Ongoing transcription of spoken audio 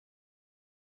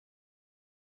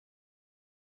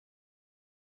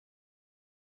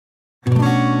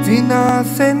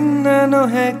සිනාසෙන්න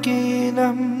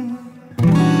නොහැකිනම්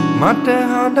මට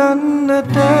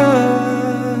හදන්නට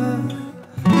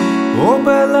ඔබ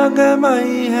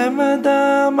ළඟමයි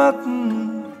හැමදාමත්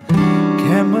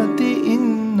කැමති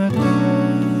ඉන්නට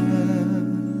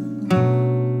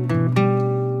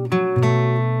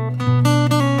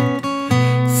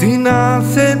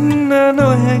සිනාසෙන්න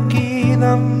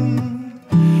නොහැකිනම්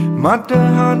මට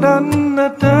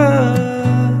හදන්නට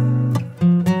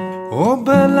ඔබ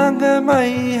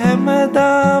ළඟමයි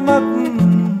හැමදාමත්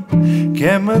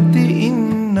කැමති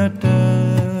ඉන්නට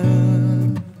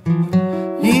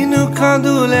හිනු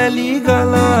කඳු ලැලි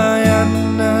ගලා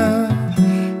යන්න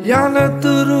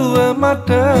යනතුරුව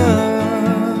මට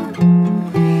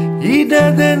ඉඩ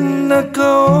දෙන්නක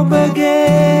ඔබගේ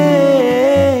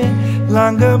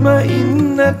ළඟම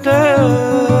ඉන්නට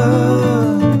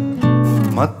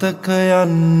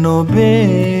මතකයන්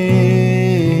ඔබේ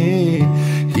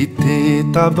හිතේ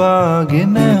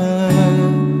තබාගෙන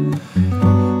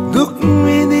දුක්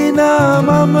විඳිනා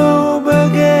මම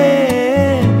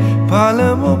ඔබගේ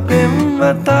පළමු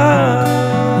පෙම්වතා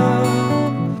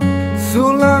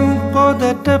සුළං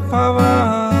පොදට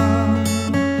පවා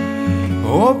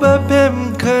ඔබ පෙම්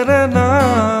කරනා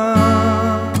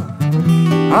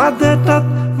අදටත්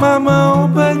මම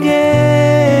ඔබගේ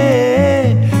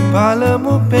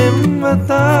පළමු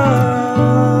පෙම්වතා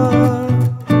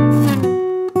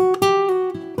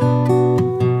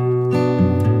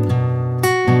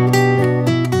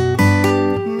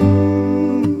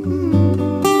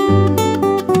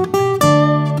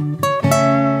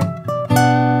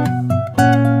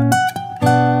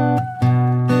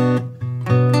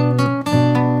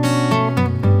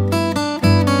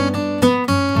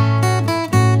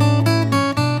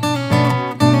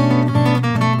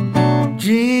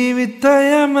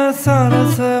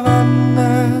සරසවන්න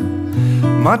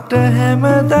මට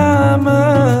හැමදාම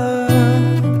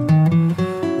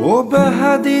ඔබ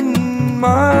හදින්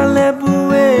මා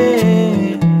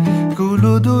ලැබුවේ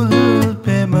කුළුදුල්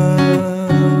පෙම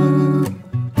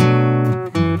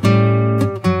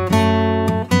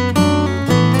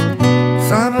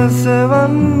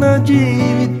සරසවන්න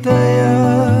ජීවිතය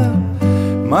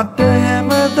මට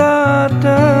හැමදාට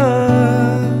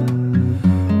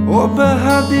ඔබ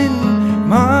හදින්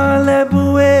මා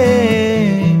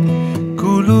ලැබුවේ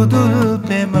කුළුදුල්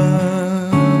පෙම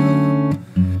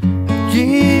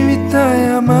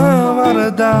ජීවිතයම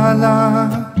වරදාලා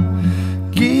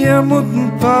කියමුත්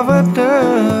පවට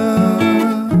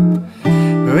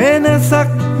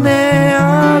වෙනසක් නෑ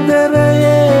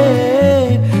ආදරයේ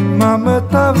මම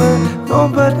තව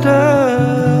ඔබට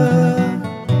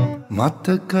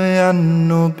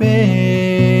මතකයන් ඔබේ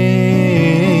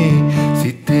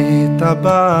සිතේ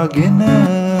තබාගෙන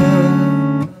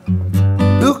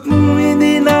දුක්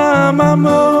විඳිනා මම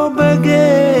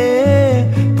ඔබගේ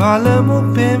පළමු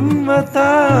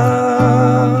පෙම්වතා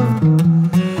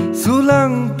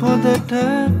සුළං පොදට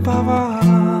පවා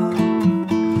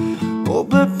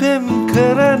ඔබ පෙම්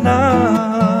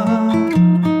කරනා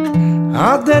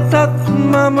අදටත්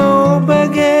මම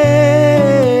ඔබගේ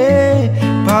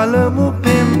පළමු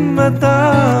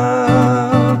පෙම්වතා